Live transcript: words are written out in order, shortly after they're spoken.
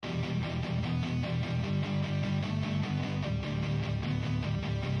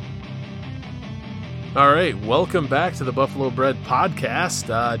All right, welcome back to the Buffalo Bread Podcast.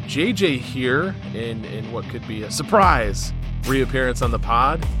 JJ here in what could be a surprise reappearance on the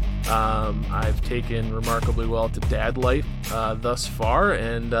pod. I've taken remarkably well to dad life thus far,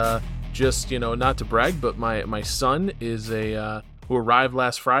 and just, not to brag, but my son is who arrived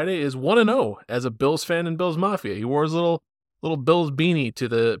last Friday is 1-0 as a Bills fan in Bills Mafia. He wore his little Bills beanie to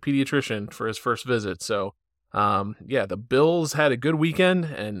the pediatrician for his first visit, so the Bills had a good weekend,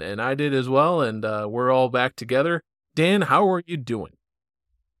 and I did as well, and we're all back together. Dan, how are you doing?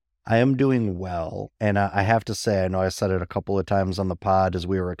 I am doing well, and I have to say, I know I said it a couple of times on the pod as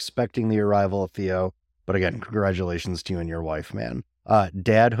we were expecting the arrival of Theo, but again, congratulations to you and your wife, man.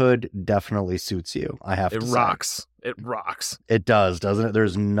 Dadhood definitely suits you, I have to say. It rocks. It rocks. It does, doesn't it?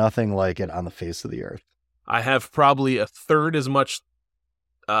 There's nothing like it on the face of the earth. I have probably a third as much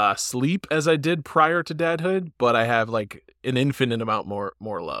sleep as I did prior to dadhood, but I have like an infinite amount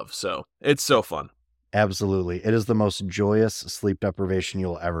more love. So it's so fun. Absolutely. It is the most joyous sleep deprivation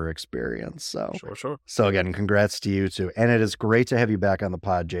you'll ever experience. So Sure. So again, congrats to you too. And it is great to have you back on the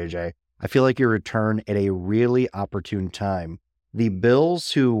pod, JJ. I feel like you return at a really opportune time. The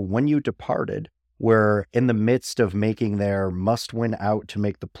Bills, who, when you departed, were in the midst of making their must-win out to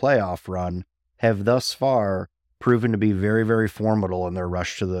make the playoff run, have thus far proven to be very, very formidable in their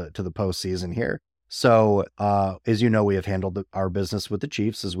rush to the postseason here. So, as you know, we have handled our business with the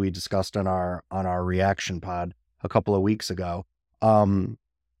Chiefs, as we discussed on our reaction pod a couple of weeks ago.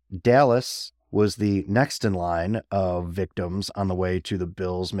 Dallas was the next in line of victims on the way to the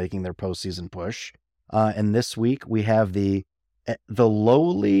Bills making their postseason push. And this week we have the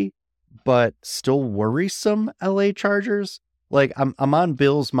lowly but still worrisome LA Chargers. Like, I'm on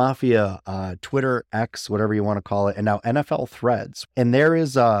Bills Mafia, Twitter, X, whatever you want to call it, and now NFL Threads. And there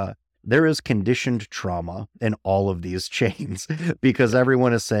is conditioned trauma in all of these chains because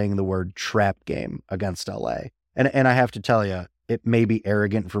everyone is saying the word trap game against LA. And I have to tell you, it may be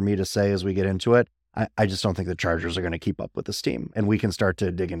arrogant for me to say as we get into it, I just don't think the Chargers are going to keep up with this team. And we can start to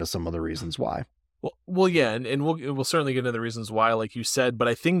dig into some of the reasons why. Well, yeah, and we'll certainly get into the reasons why, like you said, but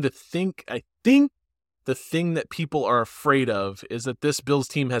I think the thing that people are afraid of is that this Bills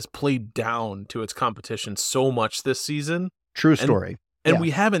team has played down to its competition so much this season. True story. And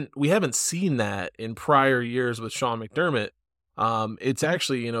we haven't seen that in prior years with Sean McDermott. It's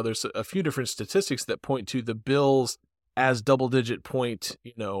actually, there's a few different statistics that point to the Bills as double-digit point,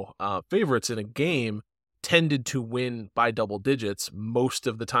 favorites in a game tended to win by double digits most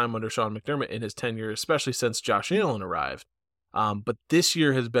of the time under Sean McDermott in his tenure, especially since Josh Allen arrived. But this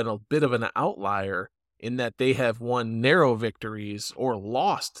year has been a bit of an outlier in that they have won narrow victories or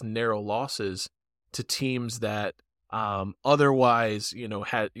lost narrow losses to teams that otherwise,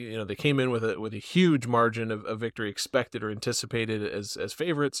 they came in with a huge margin of victory expected or anticipated as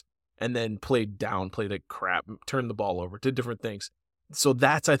favorites, and then played like crap, turned the ball over, did different things. So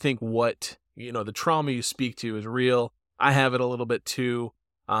that's, I think, what, the trauma you speak to is real. I have it a little bit too.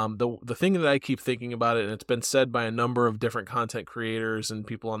 The thing that I keep thinking about it, and it's been said by a number of different content creators and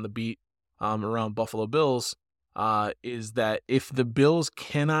people on the beat around Buffalo Bills, is that if the Bills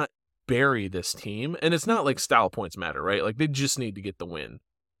cannot bury this team, and it's not like style points matter, right? Like, they just need to get the win.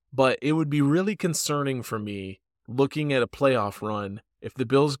 But it would be really concerning for me looking at a playoff run if the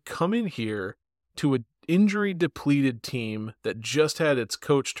Bills come in here to an injury-depleted team that just had its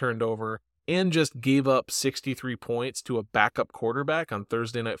coach turned over and just gave up 63 points to a backup quarterback on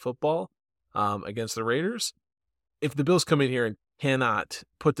Thursday Night Football against the Raiders. If the Bills come in here and cannot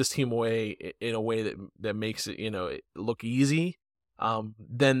put this team away in a way that makes it, look easy,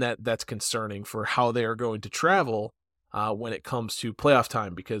 then that's concerning for how they are going to travel when it comes to playoff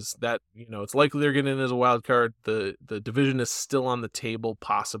time, because that, it's likely they're getting in as a wild card. The division is still on the table,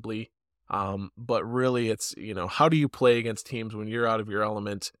 possibly. But really it's, how do you play against teams when you're out of your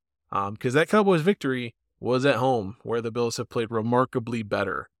element? Because that Cowboys victory was at home, where the Bills have played remarkably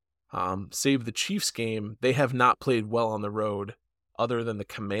better. Save the Chiefs game, they have not played well on the road other than the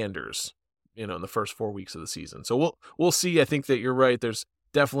Commanders, in the first 4 weeks of the season. So we'll see. I think that you're right. There's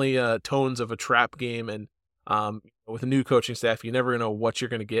definitely tones of a trap game, and with a new coaching staff, you never know what you're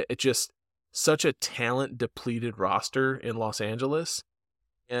going to get. It's just such a talent depleted roster in Los Angeles,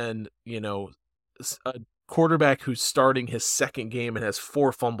 and a quarterback who's starting his second game and has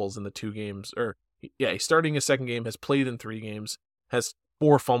 4 fumbles in the 2 games, he's starting his second game, has played in 3 games, has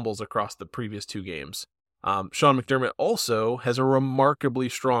 4 fumbles across the previous 2 games. Sean McDermott also has a remarkably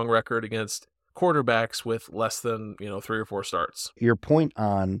strong record against quarterbacks with less than 3 or 4 starts. Your point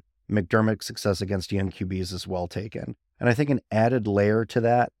on McDermott's success against young QBs is well taken. And I think an added layer to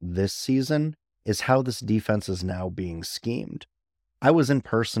that this season is how this defense is now being schemed. I was in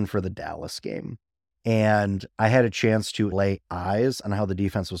person for the Dallas game, and I had a chance to lay eyes on how the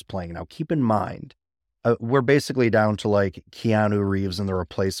defense was playing. Now, keep in mind, we're basically down to like Keanu Reeves and the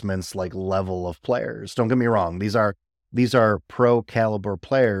replacements like level of players. Don't get me wrong. These are pro caliber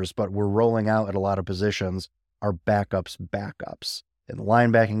players, but we're rolling out at a lot of positions our backups in the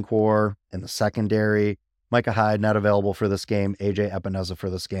linebacking core, in the secondary. Micah Hyde not available for this game, AJ Epineza for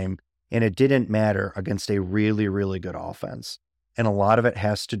this game. And it didn't matter against a really, really good offense. And a lot of it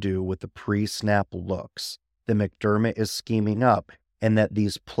has to do with the pre-snap looks that McDermott is scheming up, and that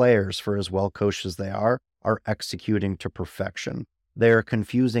these players, for as well coached as they are executing to perfection. They are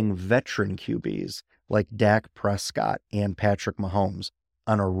confusing veteran QBs like Dak Prescott and Patrick Mahomes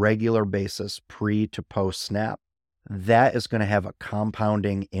on a regular basis pre to post snap. That is going to have a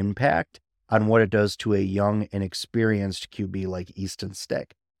compounding impact on what it does to a young and experienced QB like Easton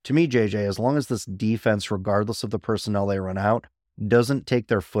Stick. To me, JJ, as long as this defense, regardless of the personnel they run out, doesn't take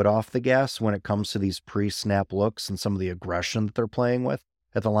their foot off the gas when it comes to these pre-snap looks and some of the aggression that they're playing with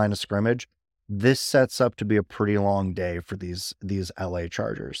at the line of scrimmage, this sets up to be a pretty long day for these LA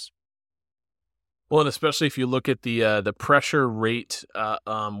Chargers. Well, and especially if you look at the pressure rate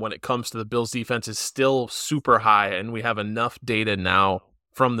when it comes to the Bills defense is still super high, and we have enough data now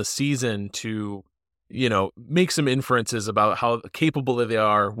from the season to, make some inferences about how capable they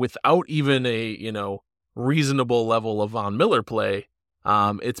are without even a, reasonable level of Von Miller play.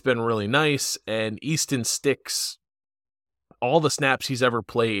 It's been really nice, and Easton Stick's all the snaps he's ever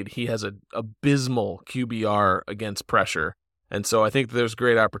played, he has an abysmal QBR against pressure, and so I think there's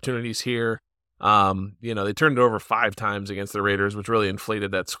great opportunities here. They turned it over 5 times against the Raiders, which really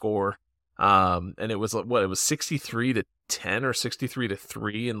inflated that score. And it was 63-10 or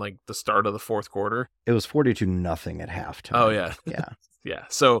 63-3 in like the start of the fourth quarter. It was 42-0 at halftime. Oh yeah. Yeah. Yeah.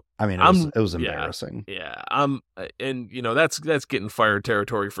 So I mean, it was embarrassing. Yeah. And that's getting fired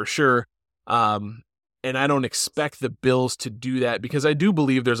territory for sure. And I don't expect the Bills to do that because I do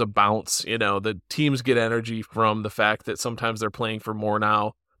believe there's a bounce. The teams get energy from the fact that sometimes they're playing for more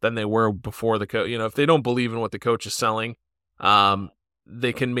now than they were before the coach. If they don't believe in what the coach is selling,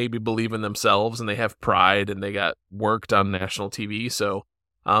 they can maybe believe in themselves, and they have pride, and they got worked on national TV. So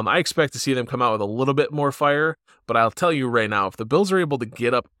I expect to see them come out with a little bit more fire. But I'll tell you right now, if the Bills are able to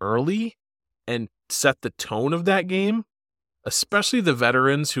get up early and set the tone of that game, especially the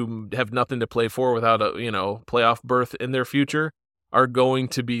veterans who have nothing to play for without a playoff berth in their future, are going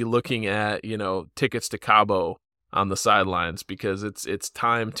to be looking at tickets to Cabo on the sidelines, because it's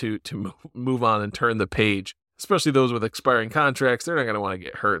time to move on and turn the page. Especially those with expiring contracts, they're not going to want to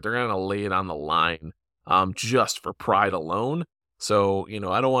get hurt. They're going to lay it on the line just for pride alone. So,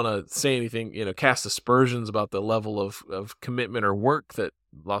 I don't want to say anything, cast aspersions about the level of commitment or work that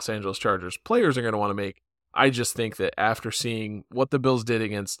Los Angeles Chargers players are going to want to make. I just think that after seeing what the Bills did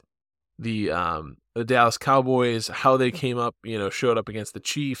against the Dallas Cowboys, how they came up, showed up against the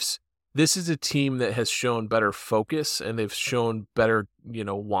Chiefs, this is a team that has shown better focus, and they've shown better,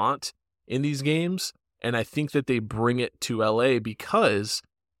 want in these games. And I think that they bring it to LA because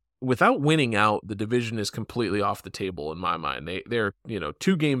without winning out, the division is completely off the table in my mind. They're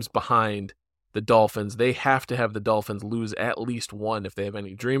 2 games behind the Dolphins. They have to have the Dolphins lose at least one if they have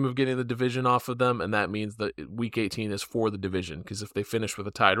any dream of getting the division off of them, and that means that Week 18 is for the division, because if they finish with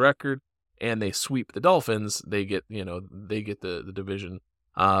a tied record and they sweep the Dolphins, they get the division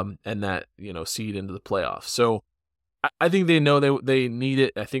and that seed into the playoffs. So I think they know they need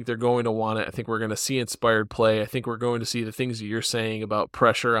it. I think they're going to want it. I think we're going to see inspired play. I think we're going to see the things that you're saying about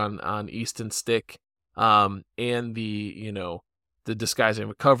pressure on Easton Stick, and the disguising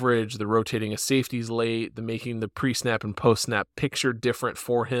of coverage, the rotating of safeties late, the making the pre-snap and post-snap picture different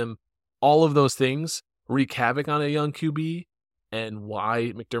for him. All of those things wreak havoc on a young QB, and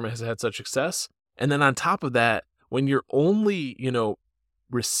why McDermott has had such success. And then on top of that, when you're only,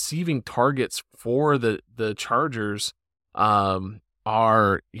 receiving targets for the Chargers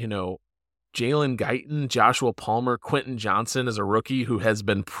are, Jalen Guyton, Joshua Palmer, Quentin Johnson as a rookie who has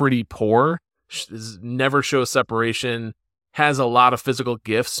been pretty poor, never shows separation, has a lot of physical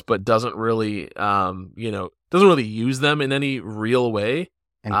gifts, but doesn't really, use them in any real way.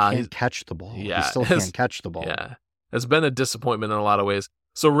 And can't catch the ball. Yeah, he still can't catch the ball. Yeah, has been a disappointment in a lot of ways.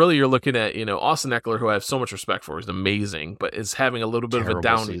 So really, you're looking at Austin Eckler, who I have so much respect for, is amazing, but is having a little bit Terrible of a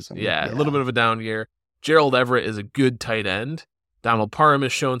down season. Yeah, a little bit of a down year. Gerald Everett is a good tight end. Donald Parham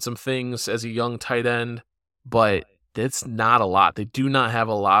has shown some things as a young tight end, but it's not a lot. They do not have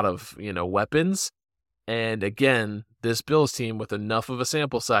a lot of weapons. And again, this Bills team with enough of a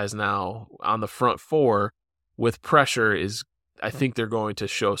sample size now on the front 4 with pressure I think they're going to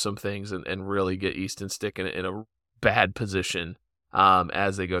show some things and really get Easton Stick in a bad position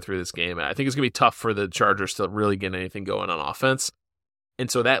as they go through this game. And I think it's going to be tough for the Chargers to really get anything going on offense. And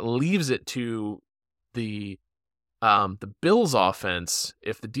so that leaves it to the Bills offense,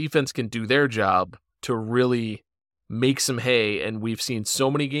 if the defense can do their job, to really make some hay. And we've seen so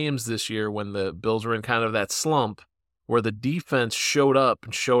many games this year when the Bills were in kind of that slump where the defense showed up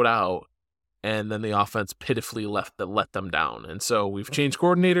and showed out, and then the offense pitifully let them down. And so we've changed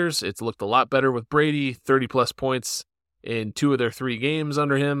coordinators. It's looked a lot better with Brady, 30-plus points in 2 of their 3 games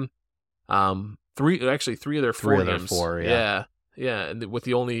under him. 3 of their 4 games. 4, yeah. Yeah, and with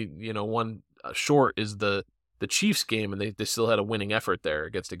the only, one short is the Chiefs game, and they still had a winning effort there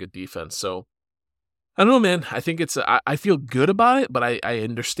against a good defense. So I don't know, man. I think I feel good about it, but I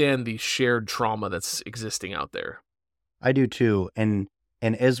understand the shared trauma that's existing out there. I do too. And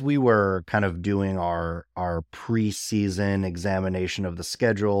as we were kind of doing our preseason examination of the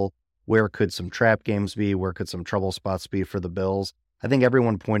schedule, where could some trap games be? Where could some trouble spots be for the Bills? I think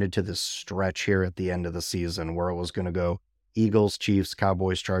everyone pointed to this stretch here at the end of the season where it was going to go Eagles, Chiefs,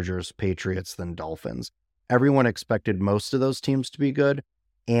 Cowboys, Chargers, Patriots, then Dolphins. Everyone expected most of those teams to be good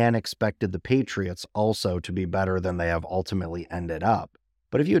and expected the Patriots also to be better than they have ultimately ended up.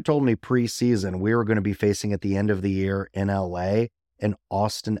 But if you had told me preseason we were going to be facing at the end of the year in LA an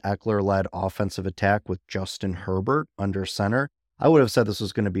Austin Eckler-led offensive attack with Justin Herbert under center, I would have said this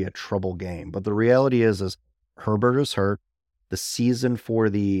was going to be a trouble game. But the reality is Herbert is hurt. The season for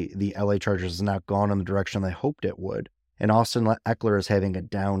the LA Chargers has not gone in the direction they hoped it would. And Austin Eckler is having a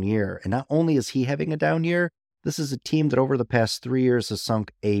down year. And not only is he having a down year, this is a team that over the past 3 years has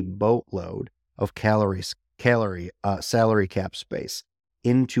sunk a boatload of salary cap space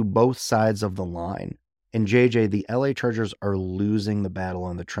into both sides of the line. And JJ, the LA Chargers are losing the battle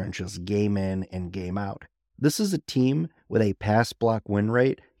in the trenches game in and game out. This is a team with a pass block win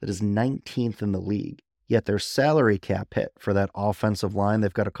rate that is 19th in the league. Yet their salary cap hit for that offensive line,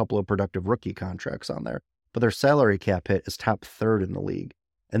 they've got a couple of productive rookie contracts on there, but their salary cap hit is top 3rd in the league.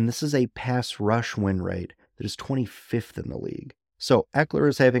 And this is a pass rush win rate that is 25th in the league. So Eckler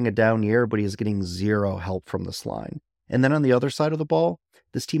is having a down year, but he is getting zero help from this line. And then on the other side of the ball,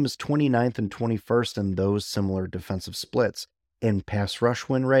 this team is 29th and 21st in those similar defensive splits in pass rush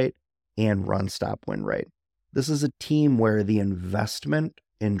win rate and run stop win rate. This is a team where the investment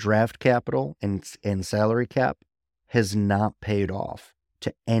in draft capital and salary cap has not paid off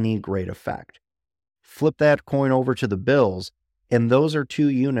to any great effect. Flip that coin over to the Bills, and those are 2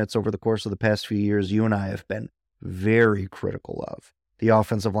 units over the course of the past few years you and I have been very critical of, the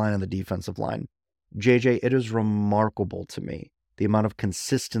offensive line and the defensive line. JJ, it is remarkable to me the amount of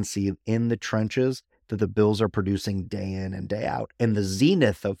consistency in the trenches that the Bills are producing day in and day out. And the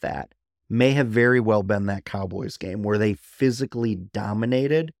zenith of that may have very well been that Cowboys game where they physically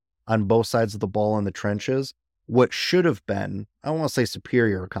dominated on both sides of the ball in the trenches what should have been, I don't want to say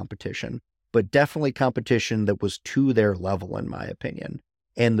superior competition, but definitely competition that was to their level, in my opinion.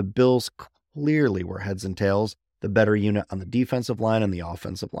 And the Bills clearly were heads and tails, the better unit on the defensive line and the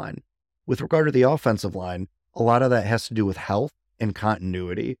offensive line. With regard to the offensive line, a lot of that has to do with health and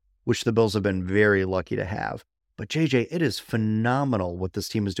continuity, which the Bills have been very lucky to have. But JJ, it is phenomenal what this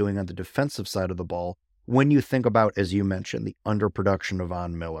team is doing on the defensive side of the ball when you think about, as you mentioned, the underproduction of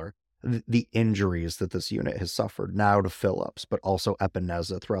Von Miller, the injuries that this unit has suffered, now to Phillips, but also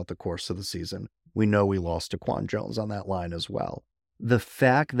Epineza throughout the course of the season. We know we lost Daquan Jones on that line as well. The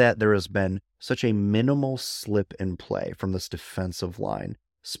fact that there has been such a minimal slip in play from this defensive line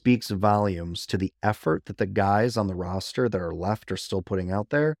speaks volumes to the effort that the guys on the roster that are left are still putting out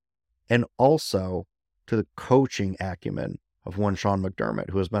there, and also to the coaching acumen of one Sean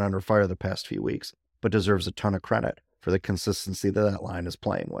McDermott, who has been under fire the past few weeks, but deserves a ton of credit for the consistency that line is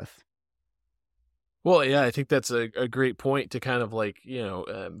playing with. Well, yeah, I think that's a great point to kind of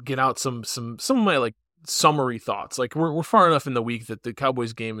get out some of my summary thoughts. Like we're far enough in the week that the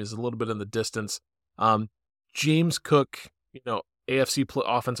Cowboys game is a little bit in the distance. James Cook, AFC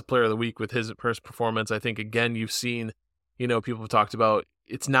Offensive Player of the Week with his first performance. I think, again, you've seen, people have talked about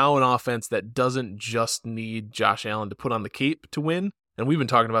it's now an offense that doesn't just need Josh Allen to put on the cape to win. And we've been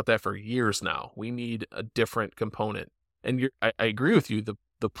talking about that for years now. We need a different component. And I agree with you.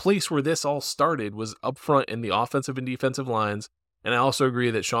 The place where this all started was up front in the offensive and defensive lines. And I also agree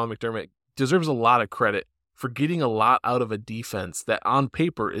that Sean McDermott deserves a lot of credit for getting a lot out of a defense that on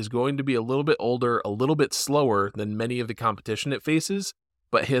paper is going to be a little bit older, a little bit slower than many of the competition it faces,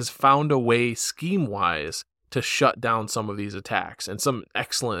 but has found a way scheme-wise to shut down some of these attacks, and some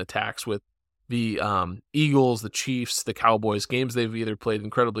excellent attacks with the Eagles, the Chiefs, the Cowboys, games they've either played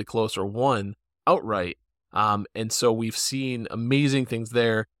incredibly close or won outright. And so we've seen amazing things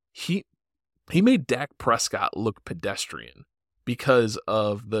there. He made Dak Prescott look pedestrian. because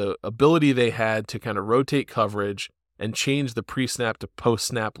of the ability they had to kind of rotate coverage and change the pre-snap to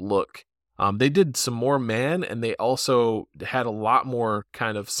post-snap look. They did some more man, and they also had a lot more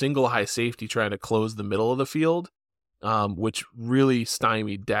kind of single high safety trying to close the middle of the field, which really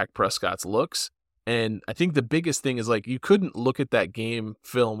stymied Dak Prescott's looks. And I think the biggest thing is, like, you couldn't look at that game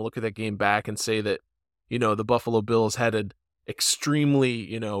back and say that, the Buffalo Bills had an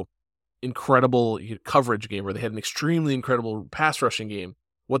extremely, incredible coverage game, or they had an extremely incredible pass rushing game.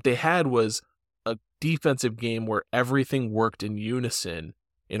 What they had was a defensive game where everything worked in unison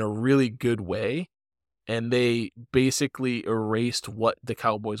in a really good way, and they basically erased what the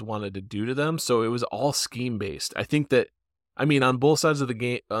Cowboys wanted to do to them. So it was all scheme based. I think that, on both sides of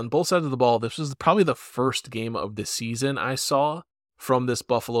the ball, this was probably the first game of the season I saw from this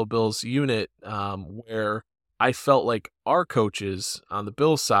Buffalo Bills unit, where I felt like our coaches on the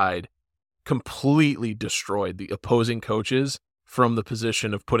Bills side completely destroyed the opposing coaches from the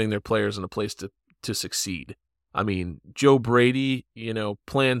position of putting their players in a place to succeed. Joe Brady,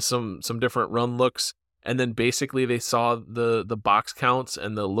 planned some different run looks, and then basically they saw the box counts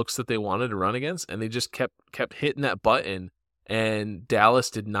and the looks that they wanted to run against, and they just kept hitting that button, and Dallas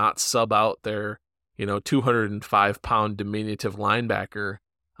did not sub out their 205-pound diminutive linebacker.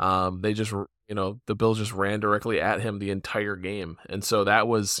 They just, the Bills just ran directly at him the entire game. And so that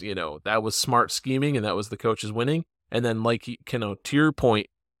was smart scheming, and that was the coaches winning. And then, like, to your point,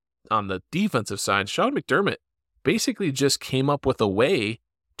 on the defensive side, Sean McDermott basically just came up with a way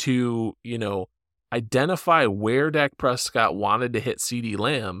to, identify where Dak Prescott wanted to hit CeeDee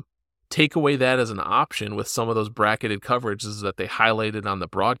Lamb, take away that as an option with some of those bracketed coverages that they highlighted on the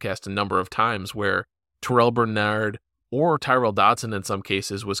broadcast a number of times, where Terrell Bernard or Tyrell Dodson in some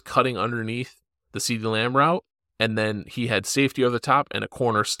cases was cutting underneath the CeeDee Lamb route, and then he had safety over the top and a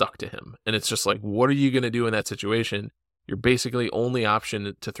corner stuck to him. And it's just like, what are you going to do in that situation? Your basically only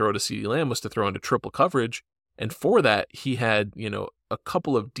option to throw to CeeDee Lamb was to throw into triple coverage. And for that, he had, a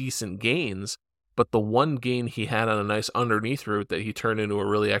couple of decent gains, but the one gain he had on a nice underneath route that he turned into a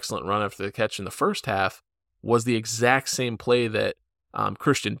really excellent run after the catch in the first half was the exact same play that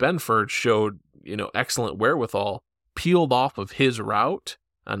Christian Benford showed, excellent wherewithal, peeled off of his route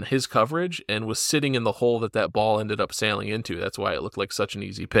on his coverage and was sitting in the hole that ball ended up sailing into. That's why it looked like such an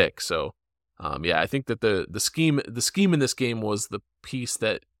easy pick. So, I think that the scheme in this game was the piece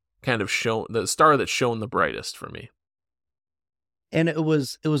that kind of the star that shone the brightest for me. And it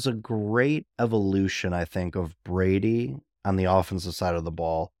was a great evolution, I think, of Brady on the offensive side of the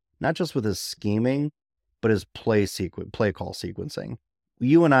ball, not just with his scheming, but his play call sequencing.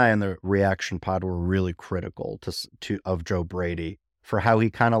 You and I in the reaction pod were really critical of Joe Brady for how he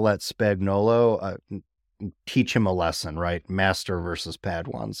kind of let Spagnuolo teach him a lesson, right? Master versus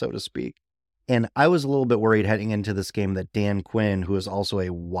Padawan, so to speak. And I was a little bit worried heading into this game that Dan Quinn, who is also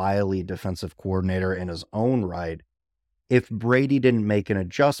a wily defensive coordinator in his own right, if Brady didn't make an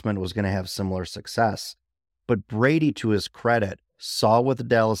adjustment, was going to have similar success. But Brady, to his credit, saw what the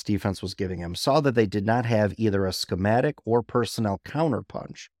Dallas defense was giving him, saw that they did not have either a schematic or personnel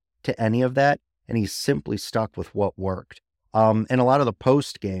counterpunch to any of that, and he simply stuck with what worked. In a lot of the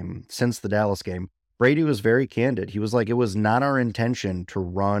post game, since the Dallas game, Brady was very candid. He was like, it was not our intention to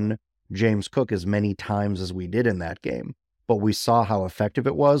run James Cook as many times as we did in that game, but we saw how effective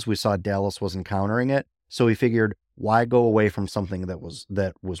it was. We saw Dallas wasn't countering it. So we figured, why go away from something that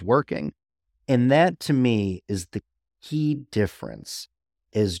was working? And that, to me, is the key difference,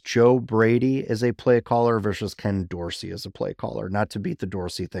 is Joe Brady as a play caller versus Ken Dorsey as a play caller. Not to beat the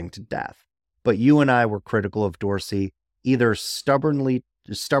Dorsey thing to death, but you and I were critical of Dorsey, either stubbornly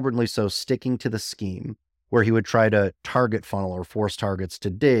so sticking to the scheme, where he would try to target funnel or force targets to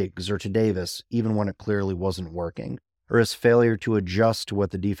Diggs or to Davis, even when it clearly wasn't working, or his failure to adjust to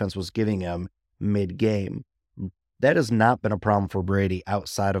what the defense was giving him mid-game. That has not been a problem for Brady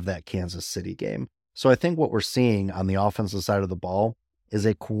outside of that Kansas City game. So I think what we're seeing on the offensive side of the ball is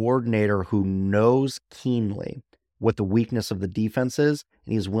a coordinator who knows keenly what the weakness of the defense is,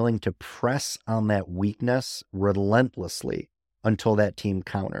 and he's willing to press on that weakness relentlessly until that team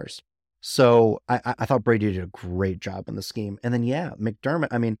counters. So I thought Brady did a great job in the scheme. And then,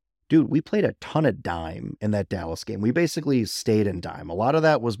 McDermott, dude, we played a ton of dime in that Dallas game. We basically stayed in dime. A lot of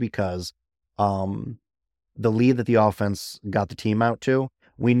that was because the lead that the offense got the team out to,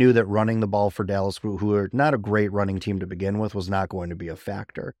 we knew that running the ball for Dallas, who are not a great running team to begin with, was not going to be a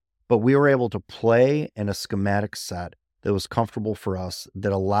factor. But we were able to play in a schematic set that was comfortable for us,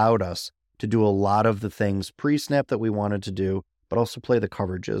 that allowed us to do a lot of the things pre-snap that we wanted to do, but also play the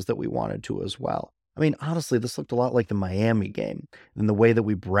coverages that we wanted to as well. Honestly, this looked a lot like the Miami game in the way that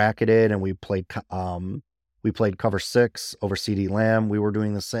we bracketed and we played We played cover 6 over CD Lamb. We were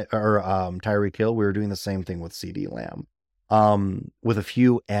doing the same, or Tyreek Hill. We were doing the same thing with CD Lamb, with a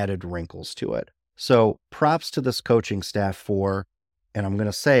few added wrinkles to it. So props to this coaching staff for, and I'm going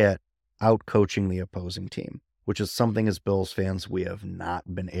to say it, out coaching the opposing team, which is something as Bills fans we have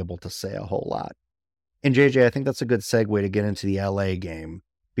not been able to say a whole lot. And JJ, I think that's a good segue to get into the LA game,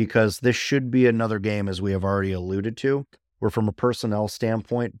 because this should be another game, as we have already alluded to, where from a personnel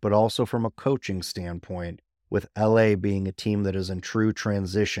standpoint, but also from a coaching standpoint, with LA being a team that is in true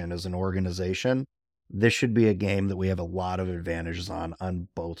transition as an organization, this should be a game that we have a lot of advantages on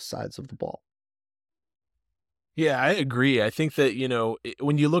both sides of the ball. Yeah, I agree. I think that,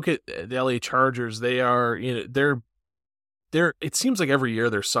 when you look at the LA Chargers, they are, it seems like every year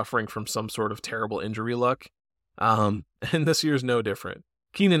they're suffering from some sort of terrible injury luck. And this year's no different.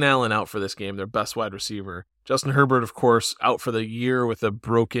 Keenan Allen out for this game, their best wide receiver. Justin Herbert, of course, out for the year with a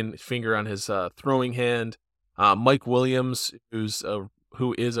broken finger on his throwing hand. Mike Williams,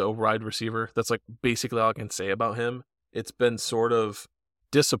 who is a wide receiver. That's like basically all I can say about him. It's been sort of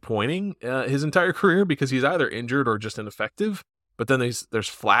disappointing his entire career because he's either injured or just ineffective. But then there's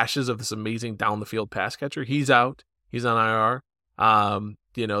flashes of this amazing down the field pass catcher. He's out. He's on IR.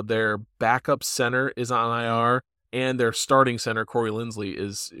 Their backup center is on IR, and their starting center, Corey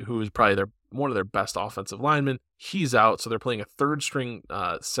Linsley, who is probably one of their best offensive linemen. He's out, so they're playing a third string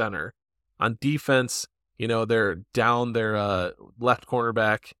center. On defense, they're down their left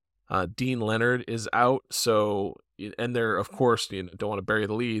cornerback. Dean Leonard is out, and they're, of course, don't want to bury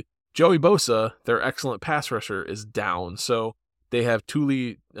the lead. Joey Bosa, their excellent pass rusher, is down. So they have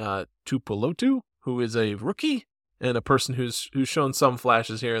Tuli Tupulotu, who is a rookie and a person who's shown some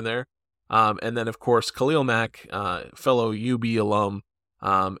flashes here and there. And then, of course, Khalil Mack, fellow UB alum,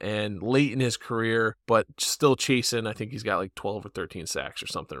 and late in his career, but still chasing. I think he's got like 12 or 13 sacks or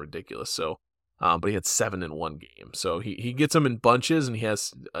something ridiculous. So, but he had 7 in one game. So he gets them in bunches, and he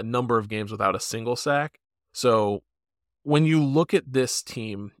has a number of games without a single sack. So when you look at this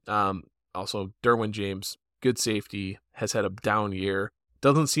team, also Derwin James, good safety, has had a down year.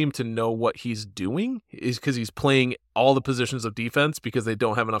 Doesn't seem to know what he's doing, is because he's playing all the positions of defense because they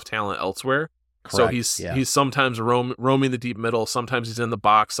don't have enough talent elsewhere. Correct, So he's sometimes roaming the deep middle. Sometimes he's in the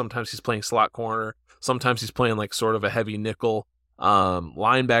box. Sometimes he's playing slot corner. Sometimes he's playing like sort of a heavy nickel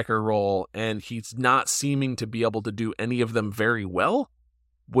linebacker role, and he's not seeming to be able to do any of them very well,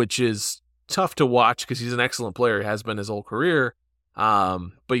 which is tough to watch because he's an excellent player. He has been his whole career.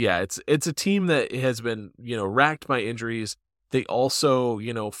 But yeah, it's a team that has been, racked by injuries. They also,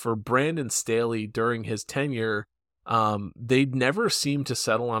 for Brandon Staley during his tenure, they'd never seemed to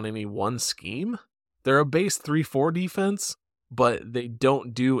settle on any one scheme. They're a base 3-4 defense, but they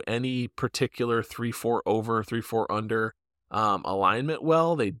don't do any particular 3-4 over, 3-4 under alignment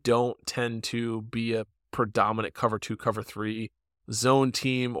well. They don't tend to be a predominant cover 2, cover 3 zone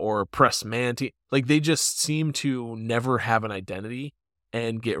team or press man team. Like, they just seem to never have an identity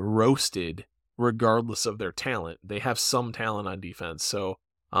and get roasted regardless of their talent. They have some talent on defense. So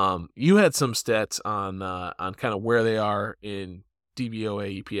you had some stats on kind of where they are in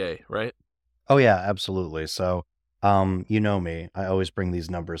DVOA EPA, right? Oh yeah, absolutely. So you know me, I always bring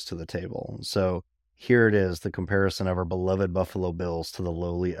these numbers to the table. So here it is, the comparison of our beloved Buffalo Bills to the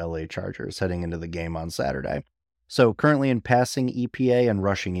lowly LA Chargers heading into the game on Saturday. So currently in passing EPA and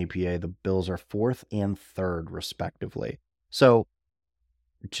rushing EPA, the Bills are 4th and 3rd respectively. So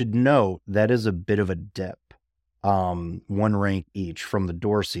to note, that is a bit of a dip, 1 rank each from the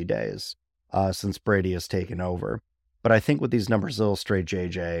Dorsey days, since Brady has taken over. But I think what these numbers illustrate,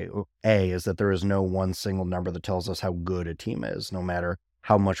 JJ, is that there is no one single number that tells us how good a team is, no matter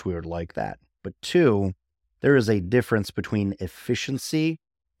how much we would like that. But 2, there is a difference between efficiency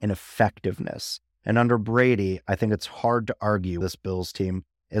and effectiveness. And under Brady, I think it's hard to argue this Bills team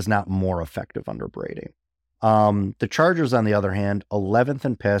is not more effective under Brady. The Chargers, on the other hand, 11th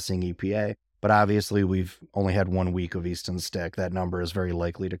in passing EPA, but obviously we've only had 1 week of Easton Stick. That number is very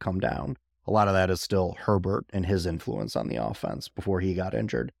likely to come down. A lot of that is still Herbert and his influence on the offense before he got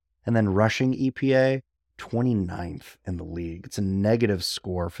injured. And then rushing EPA, 29th in the league. It's a negative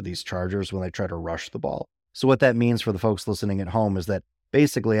score for these Chargers when they try to rush the ball. So what that means for the folks listening at home is that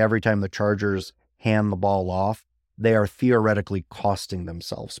basically every time the Chargers hand the ball off, they are theoretically costing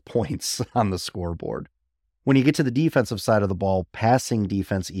themselves points on the scoreboard. When you get to the defensive side of the ball, passing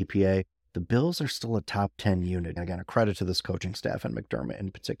defense EPA, the Bills are still a top 10 unit. Again, a credit to this coaching staff and McDermott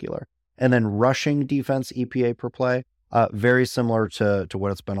in particular. And then rushing defense EPA per play, very similar to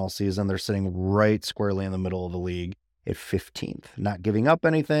what it's been all season. They're sitting right squarely in the middle of the league at 15th. Not giving up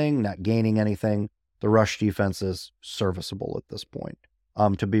anything, not gaining anything. The rush defense is serviceable at this point.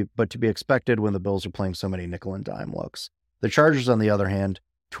 to be expected when the Bills are playing so many nickel and dime looks. The Chargers, on the other hand,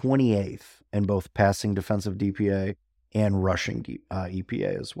 28th in both passing defensive DPA and rushing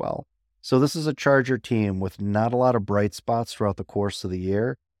EPA as well. So this is a Charger team with not a lot of bright spots throughout the course of the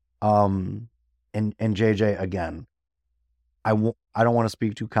year. And JJ, again, I don't want to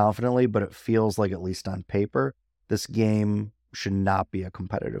speak too confidently, but it feels like, at least on paper, this game should not be a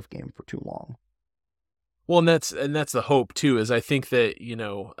competitive game for too long. Well, and that's the hope too. Is I think that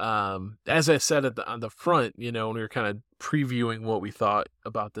as I said on the front, when we were kind of previewing what we thought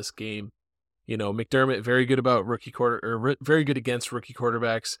about this game, McDermott very good very good against rookie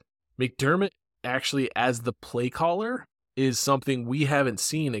quarterbacks. McDermott actually, as the play caller, is something we haven't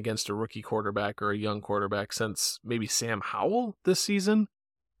seen against a rookie quarterback or a young quarterback since maybe Sam Howell this season.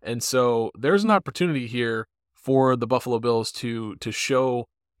 And so there's an opportunity here for the Buffalo Bills to show,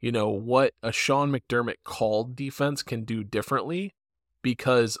 what a Sean McDermott called defense can do differently,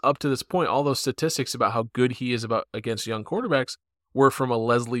 because up to this point, all those statistics about how good he is against young quarterbacks were from a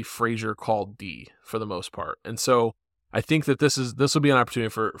Leslie Frazier called D for the most part. And so I think that this will be an opportunity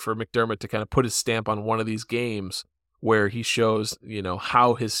for McDermott to kind of put his stamp on one of these games where he shows,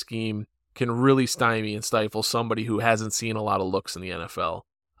 how his scheme can really stymie and stifle somebody who hasn't seen a lot of looks in the NFL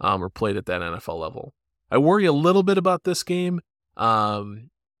or played at that NFL level. I worry a little bit about this game.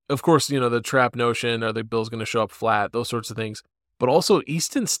 Of course, the trap notion, are the Bills going to show up flat, those sorts of things. But also,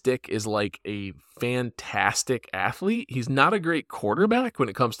 Easton Stick is like a fantastic athlete. He's not a great quarterback when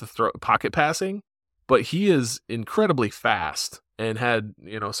it comes to pocket passing, but he is incredibly fast and had,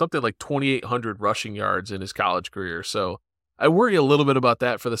 something like 2,800 rushing yards in his college career. So I worry a little bit about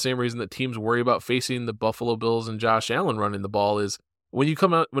that for the same reason that teams worry about facing the Buffalo Bills and Josh Allen running the ball, is when it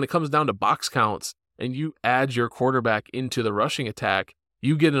comes down to box counts and you add your quarterback into the rushing attack,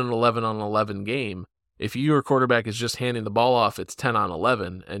 you get an 11-on-11 game. If your quarterback is just handing the ball off, it's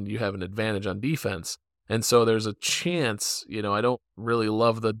 10-on-11, and you have an advantage on defense. And so there's a chance, I don't really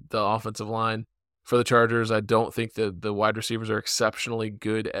love the offensive line for the Chargers. I don't think that the wide receivers are exceptionally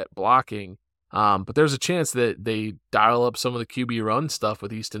good at blocking. But there's a chance that they dial up some of the QB run stuff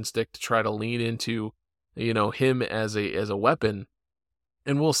with Easton Stick to try to lean into, him as a weapon.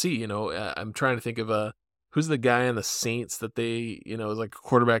 And we'll see. I'm trying to think of who's the guy on the Saints that they, is like a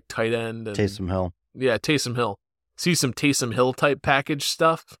quarterback tight end. And, Taysom Hill. Yeah, Taysom Hill. See some Taysom Hill type package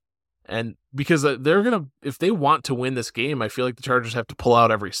stuff. And because if they want to win this game, I feel like the Chargers have to pull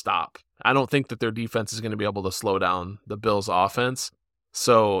out every stop. I don't think that their defense is going to be able to slow down the Bills' offense.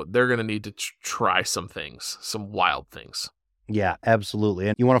 So they're going to need to try some things, some wild things. Yeah, absolutely.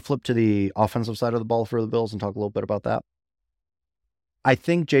 And you want to flip to the offensive side of the ball for the Bills and talk a little bit about that? I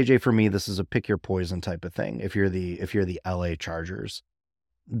think, JJ, for me, this is a pick your poison type of thing. If you're the LA Chargers,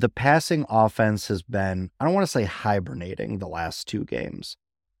 the passing offense has been, I don't want to say hibernating the last two games.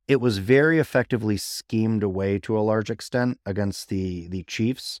 It was very effectively schemed away to a large extent against the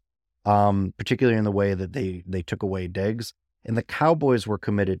Chiefs, particularly in the way that they took away Diggs, and the Cowboys were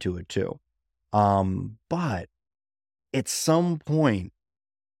committed to it too. But at some point,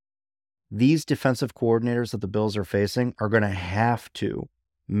 these defensive coordinators that the Bills are facing are going to have to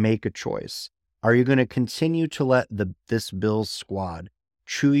make a choice. Are you going to continue to let this Bills squad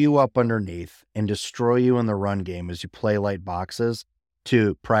chew you up underneath and destroy you in the run game as you play light boxes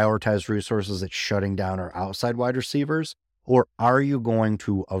to prioritize resources at shutting down our outside wide receivers? Or are you going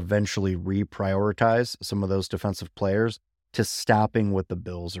to eventually reprioritize some of those defensive players to stopping what the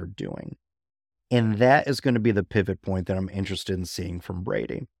Bills are doing? And that is going to be the pivot point that I'm interested in seeing from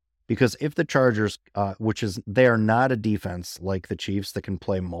Brady. Because if the Chargers, they are not a defense like the Chiefs that can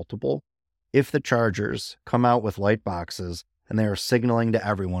play multiple, if the Chargers come out with light boxes and they are signaling to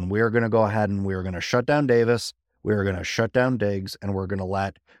everyone, we are going to go ahead and we are going to shut down Davis, we are going to shut down Diggs, and we're going to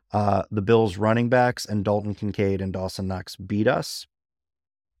let the Bills running backs and Dalton Kincaid and Dawson Knox beat us,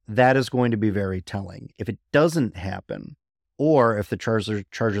 that is going to be very telling. If it doesn't happen, or if the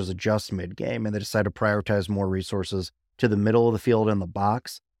Chargers adjust mid-game and they decide to prioritize more resources to the middle of the field and the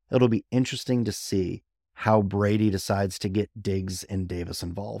box, it'll be interesting to see how Brady decides to get Diggs and Davis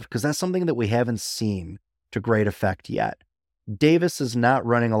involved, because that's something that we haven't seen to great effect yet. Davis is not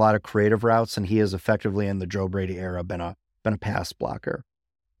running a lot of creative routes, and he has effectively in the Joe Brady era been a pass blocker.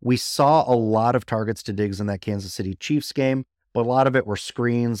 We saw a lot of targets to Diggs in that Kansas City Chiefs game, but a lot of it were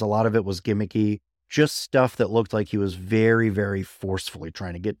screens, a lot of it was gimmicky, just stuff that looked like he was very, very forcefully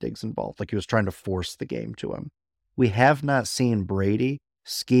trying to get Diggs involved, like he was trying to force the game to him. We have not seen Brady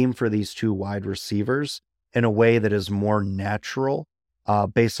scheme for these two wide receivers in a way that is more natural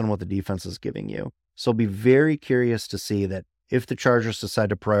based on what the defense is giving you. So be very curious to see that if the Chargers decide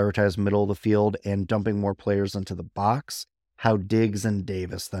to prioritize middle of the field and dumping more players into the box, how Diggs and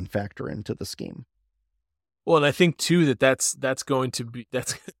Davis then factor into the scheme. Well, and I think too that's going to be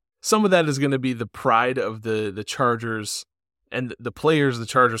some of that is going to be the pride of the Chargers and the players, the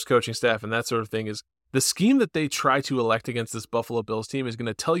Chargers coaching staff, and that sort of thing. Is the scheme that they try to elect against this Buffalo Bills team is going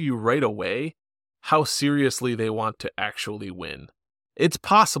to tell you right away how seriously they want to actually win. It's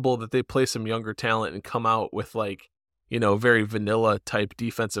possible that they play some younger talent and come out with like, very vanilla type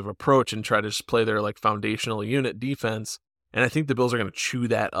defensive approach and try to just play their like foundational unit defense. And I think the Bills are going to chew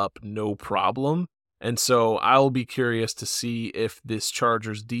that up no problem. And so I'll be curious to see if this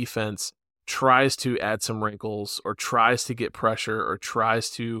Chargers defense tries to add some wrinkles or tries to get pressure or tries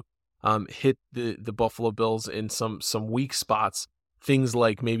to hit the Buffalo Bills in some weak spots. Things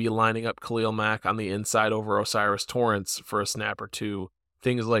like maybe lining up Khalil Mack on the inside over Osiris Torrance for a snap or two.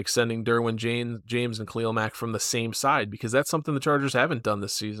 Things like sending Derwin James and Khalil Mack from the same side, because that's something the Chargers haven't done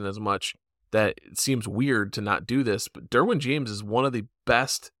this season as much. That it seems weird to not do this. But Derwin James is one of the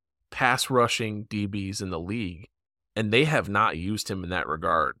best pass rushing DBs in the league, and they have not used him in that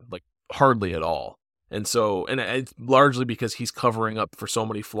regard, like hardly at all. And so, and it's largely because he's covering up for so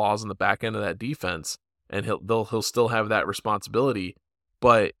many flaws in the back end of that defense, and he'll still have that responsibility.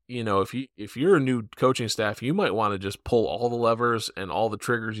 But if you're a new coaching staff, you might want to just pull all the levers and all the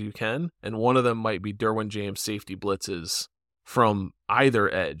triggers you can, and one of them might be Derwin James safety blitzes from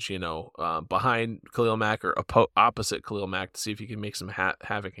either edge, behind Khalil Mack or opposite Khalil Mack, to see if you can make some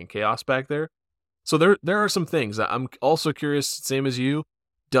havoc and chaos back there. So there are some things. I'm also curious, same as you,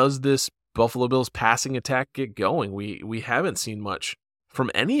 does this Buffalo Bills passing attack get going? We haven't seen much from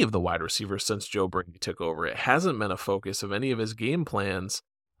any of the wide receivers since Joe Brady took over. It hasn't been a focus of any of his game plans.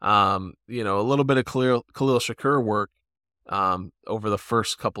 A little bit of Khalil Shakur work over the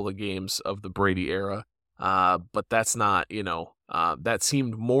first couple of games of the Brady era. But that's not, that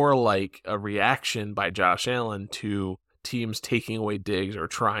seemed more like a reaction by Josh Allen to teams taking away Diggs or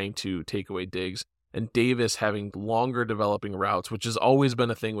trying to take away Diggs, and Davis having longer developing routes, which has always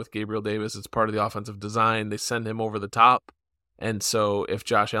been a thing with Gabriel Davis. It's part of the offensive design. They send him over the top. And so if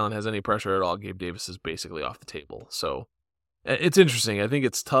Josh Allen has any pressure at all, Gabe Davis is basically off the table. So it's interesting. I think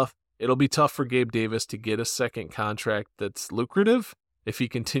it's tough. It'll be tough for Gabe Davis to get a second contract that's lucrative if he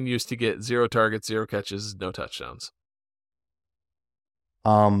continues to get 0 targets, 0 catches, no touchdowns.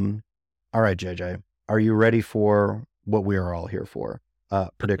 All right, JJ, are you ready for what we are all here for?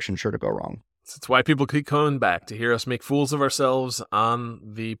 Prediction sure to go wrong. It's why people keep coming back, to hear us make fools of ourselves on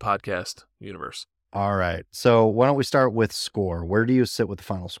the podcast universe. All right. So why don't we start with score? Where do you sit with the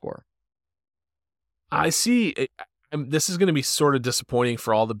final score? I see. This is going to be sort of disappointing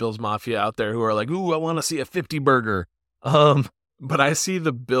for all the Bills Mafia out there who are like, ooh, I want to see a 50 burger. But I see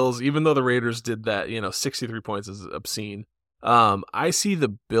the Bills, even though the Raiders did that, 63 points is obscene. I see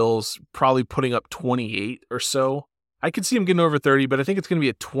the Bills probably putting up 28 or so. I could see them getting over 30, but I think it's going to be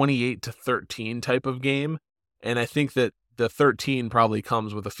a 28-13 type of game. And I think that the 13 probably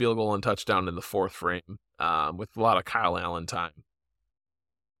comes with a field goal and touchdown in the fourth frame, with a lot of Kyle Allen time.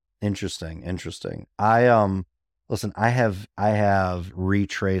 Interesting. Listen, I have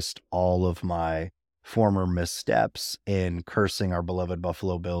retraced all of my former missteps in cursing our beloved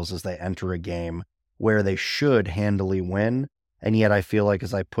Buffalo Bills as they enter a game where they should handily win. And yet I feel like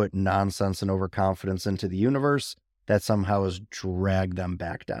as I put nonsense and overconfidence into the universe, that somehow has dragged them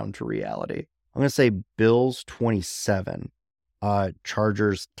back down to reality. I'm going to say Bills 27,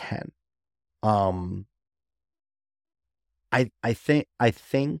 Chargers 10. I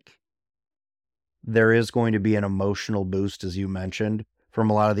think there is going to be an emotional boost, as you mentioned, from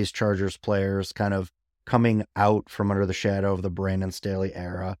a lot of these Chargers players kind of coming out from under the shadow of the Brandon Staley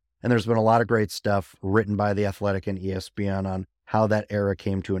era. And there's been a lot of great stuff written by The Athletic and ESPN on how that era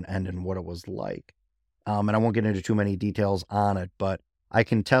came to an end and what it was like. And I won't get into too many details on it, but I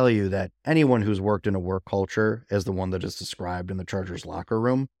can tell you that anyone who's worked in a work culture as the one that is described in the Chargers locker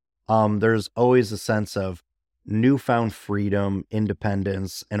room, there's always a sense of newfound freedom,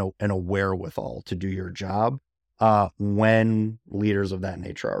 independence, and a wherewithal to do your job when leaders of that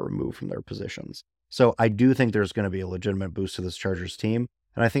nature are removed from their positions. So I do think there's going to be a legitimate boost to this Chargers team,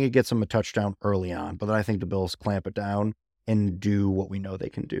 and I think it gets them a touchdown early on, but then I think the Bills clamp it down and do what we know they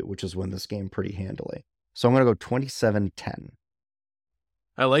can do, which is win this game pretty handily. So I'm going to go 27-10.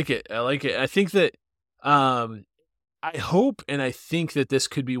 I like it. I think that I hope and I think that this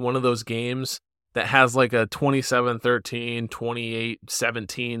could be one of those games that has like a 27-13,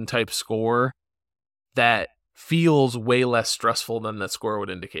 28-17 type score that feels way less stressful than that score would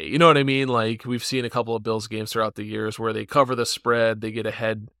indicate. You know what I mean? Like we've seen a couple of Bills games throughout the years where they cover the spread, they get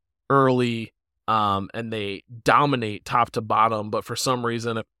ahead early, and they dominate top to bottom, but for some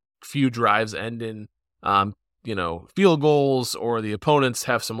reason a few drives end in field goals, or the opponents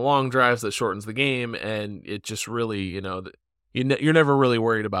have some long drives that shortens the game, and it just really, you're never really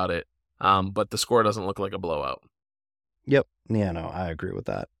worried about it. But the score doesn't look like a blowout. Yep. Yeah, no, I agree with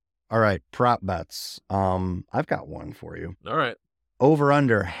that. All right, prop bets. I've got one for you. All right. Over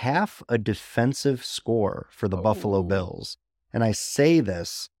under half a defensive score for the Buffalo Bills. And I say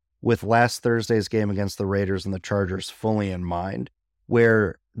this with last Thursday's game against the Raiders and the Chargers fully in mind,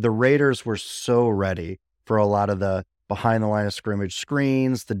 where the Raiders were so ready for a lot of the behind the line of scrimmage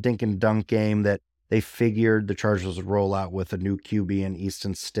screens, the dink and dunk game that they figured the Chargers would roll out with a new QB and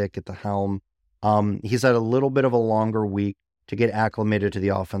Easton Stick at the helm. He's had a little bit of a longer week to get acclimated to the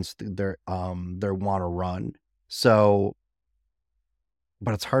offense they want to run. So,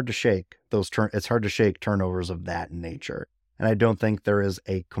 but it's hard to shake it's hard to shake turnovers of that nature. And I don't think there is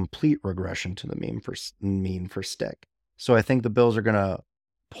a complete regression to the mean for Stick. So I think the Bills are going to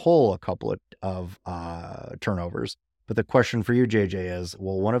pull a couple of turnovers. But the question for you, JJ, is,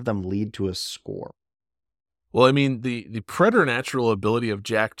 will one of them lead to a score? Well, I mean, the preternatural ability of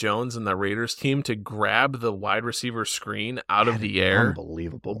Jack Jones and the Raiders team to grab the wide receiver screen out of the air,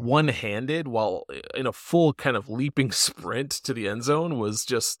 unbelievable, one-handed while in a full kind of leaping sprint to the end zone was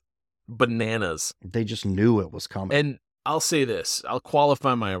just bananas. They just knew it was coming. And I'll say this, I'll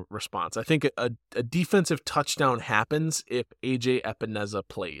qualify my response. I think a defensive touchdown happens if AJ Epineza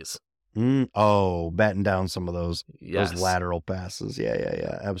plays. Batting down some of those lateral passes.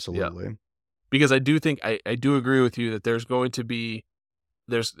 Yeah, absolutely. Yep. Because I do think, I do agree with you that there's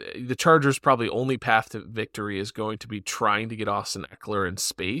the Chargers' probably only path to victory is going to be trying to get Austin Eckler in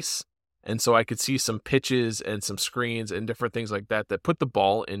space. And so I could see some pitches and some screens and different things like that put the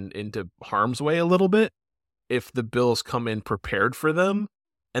ball into harm's way a little bit if the Bills come in prepared for them.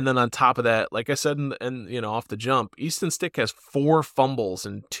 And then on top of that, like I said, and off the jump, Easton Stick has 4 fumbles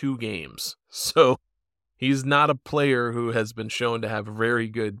in 2 games. So he's not a player who has been shown to have very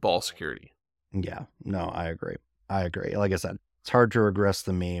good ball security. Yeah, no, I agree. Like I said, it's hard to regress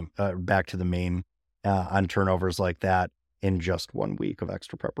back to the mean on turnovers like that in just 1 week of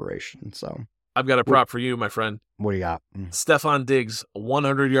extra preparation. So I've got a prop for you, my friend. What do you got? Stephon Diggs,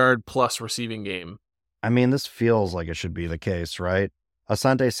 100-yard plus receiving game. I mean, this feels like it should be the case, right?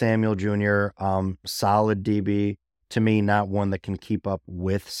 Asante Samuel Jr., solid DB. To me, not one that can keep up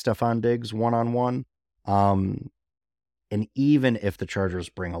with Stephon Diggs one-on-one. And even if the Chargers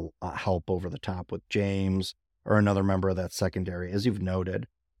bring a help over the top with James or another member of that secondary, as you've noted,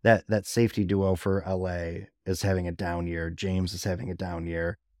 that safety duo for LA is having a down year. James is having a down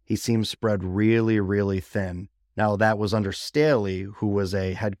year. He seems spread really, really thin. Now, that was under Staley, who was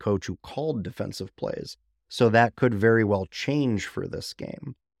a head coach who called defensive plays. So that could very well change for this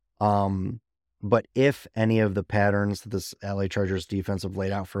game. But if any of the patterns that this LA Chargers defense have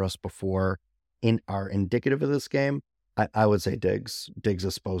laid out for us before are indicative of this game, I would say Diggs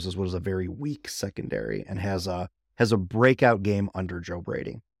exposes what is a very weak secondary and has a breakout game under Joe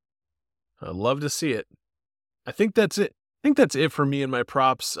Brady. I'd love to see it. I think that's it. I think that's it for me and my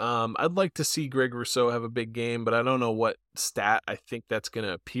props. I'd like to see Greg Rousseau have a big game, but I don't know what stat I think that's going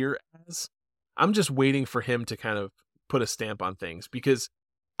to appear as. I'm just waiting for him to kind of put a stamp on things, because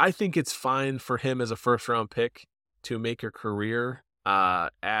I think it's fine for him as a first-round pick to make a career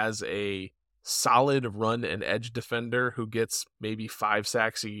as a solid run and edge defender who gets maybe 5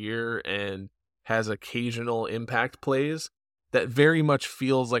 sacks a year and has occasional impact plays. That very much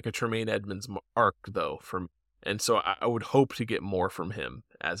feels like a Tremaine Edmonds arc, though, and so I would hope to get more from him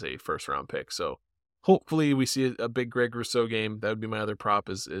as a first-round pick. So hopefully we see a big Greg Rousseau game. That would be my other prop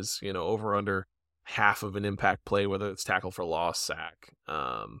is over under half of an impact play, whether it's tackle for loss, sack,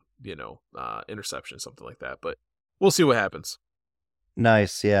 interception, something like that. But we'll see what happens.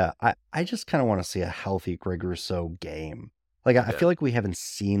 Nice, yeah. I just kind of want to see a healthy Greg Rousseau game. I feel like we haven't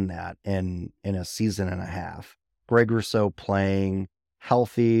seen that in a season and a half. Greg Rousseau playing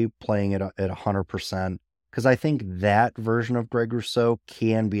healthy, playing at 100%. Because I think that version of Greg Rousseau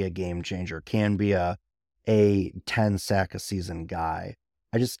can be a game changer, can be a 10 sack a season guy.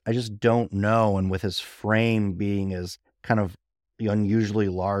 I just don't know. And with his frame being as kind of unusually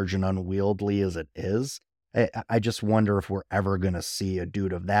large and unwieldy as it is, I just wonder if we're ever going to see a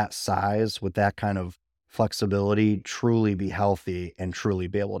dude of that size with that kind of flexibility truly be healthy and truly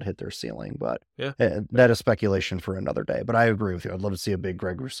be able to hit their ceiling. But that is speculation for another day. But I agree with you. I'd love to see a big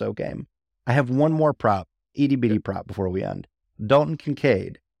Greg Rousseau game. I have one more prop, itty bitty prop before we end. Dalton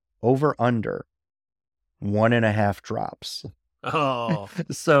Kincaid, over under 1.5 drops. Oh,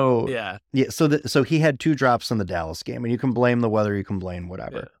 so yeah. So he had 2 drops in the Dallas game, and you can blame the weather, you can blame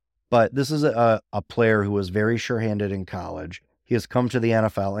whatever. Yeah. But this is a player who was very sure-handed in college. He has come to the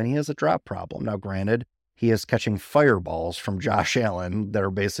NFL, and he has a drop problem. Now, granted, he is catching fireballs from Josh Allen that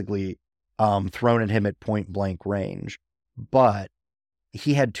are basically thrown at him at point blank range. But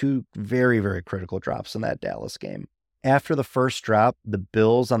he had 2 very, very critical drops in that Dallas game. After the first drop, the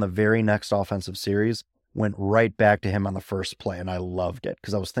Bills on the very next offensive series went right back to him on the first play, and I loved it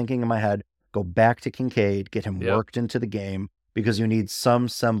because I was thinking in my head, go back to Kincaid, get him worked into the game, because you need some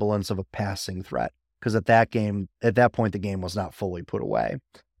semblance of a passing threat. Because at that point, the game was not fully put away.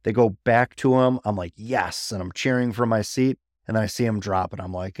 They go back to him. I'm like, yes, and I'm cheering from my seat, and then I see him drop, and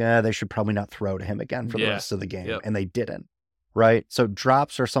I'm like, they should probably not throw to him again for the rest of the game, and they didn't. Right? So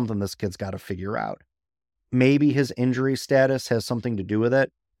drops are something this kid's got to figure out. Maybe his injury status has something to do with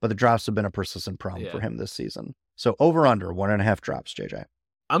it, but the drops have been a persistent problem for him this season. So over under 1.5 drops, JJ.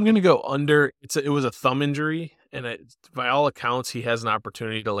 I'm going to go under. It was a thumb injury, and by all accounts, he has an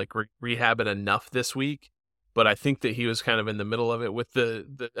opportunity to like rehab it enough this week. But I think that he was kind of in the middle of it with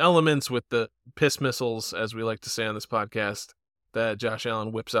the elements, with the piss missiles, as we like to say on this podcast, that Josh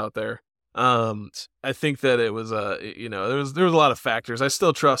Allen whips out there. I think that it was there was a lot of factors. I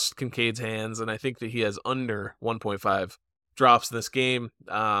still trust Kincaid's hands, and I think that he has under 1.5 drops in this game.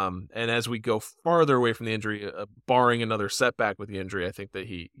 And as we go farther away from the injury, barring another setback with the injury, I think that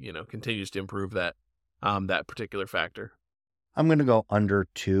he continues to improve that particular factor. I'm going to go under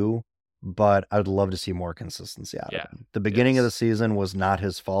 2, but I'd love to see more consistency out of him. The beginning of the season was not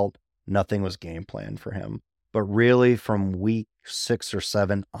his fault. Nothing was game planned for him, but really from week 6 or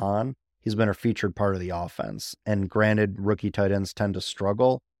 7 on, he's been a featured part of the offense. And granted, rookie tight ends tend to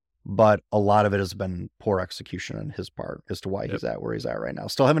struggle, but a lot of it has been poor execution on his part as to why he's at where he's at right now.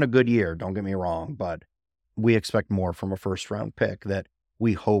 Still having a good year, don't get me wrong, but we expect more from a first-round pick that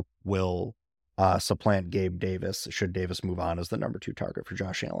we hope will supplant Gabe Davis, should Davis move on as the number 2 target for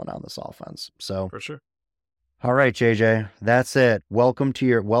Josh Allen on this offense. So for sure. All right, JJ, that's it. Welcome to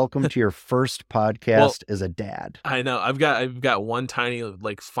your first podcast as a dad. I know. I've got one tiny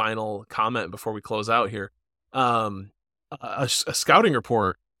final comment before we close out here. A scouting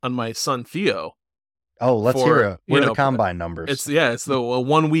report on my son Theo. Oh, let's hear it. What are the combine numbers? It's the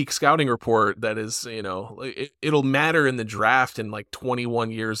 1 week scouting report that is, it'll matter in the draft in 21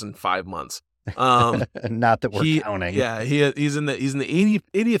 years and 5 months. Not that we're counting. Yeah, he's in the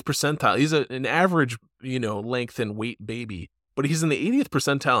 80th percentile. He's an average, length and weight baby, but he's in the 80th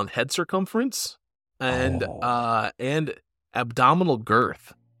percentile in head circumference and abdominal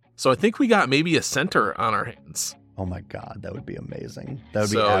girth. So I think we got maybe a center on our hands. Oh my God, that would be amazing. That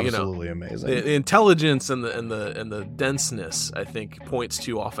would be absolutely amazing. The intelligence and the denseness, I think, points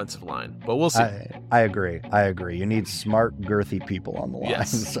to offensive line, but we'll see. I agree. You need smart, girthy people on the line.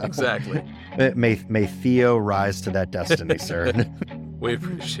 Yes, so. Exactly. May Theo rise to that destiny, sir. We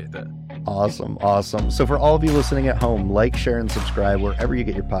appreciate that. Awesome. So for all of you listening at home, like, share, and subscribe wherever you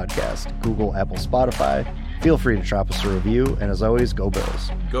get your podcast. Google, Apple, Spotify. Feel free to drop us a review. And as always, go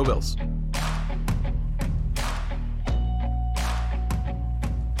Bills. Go Bills.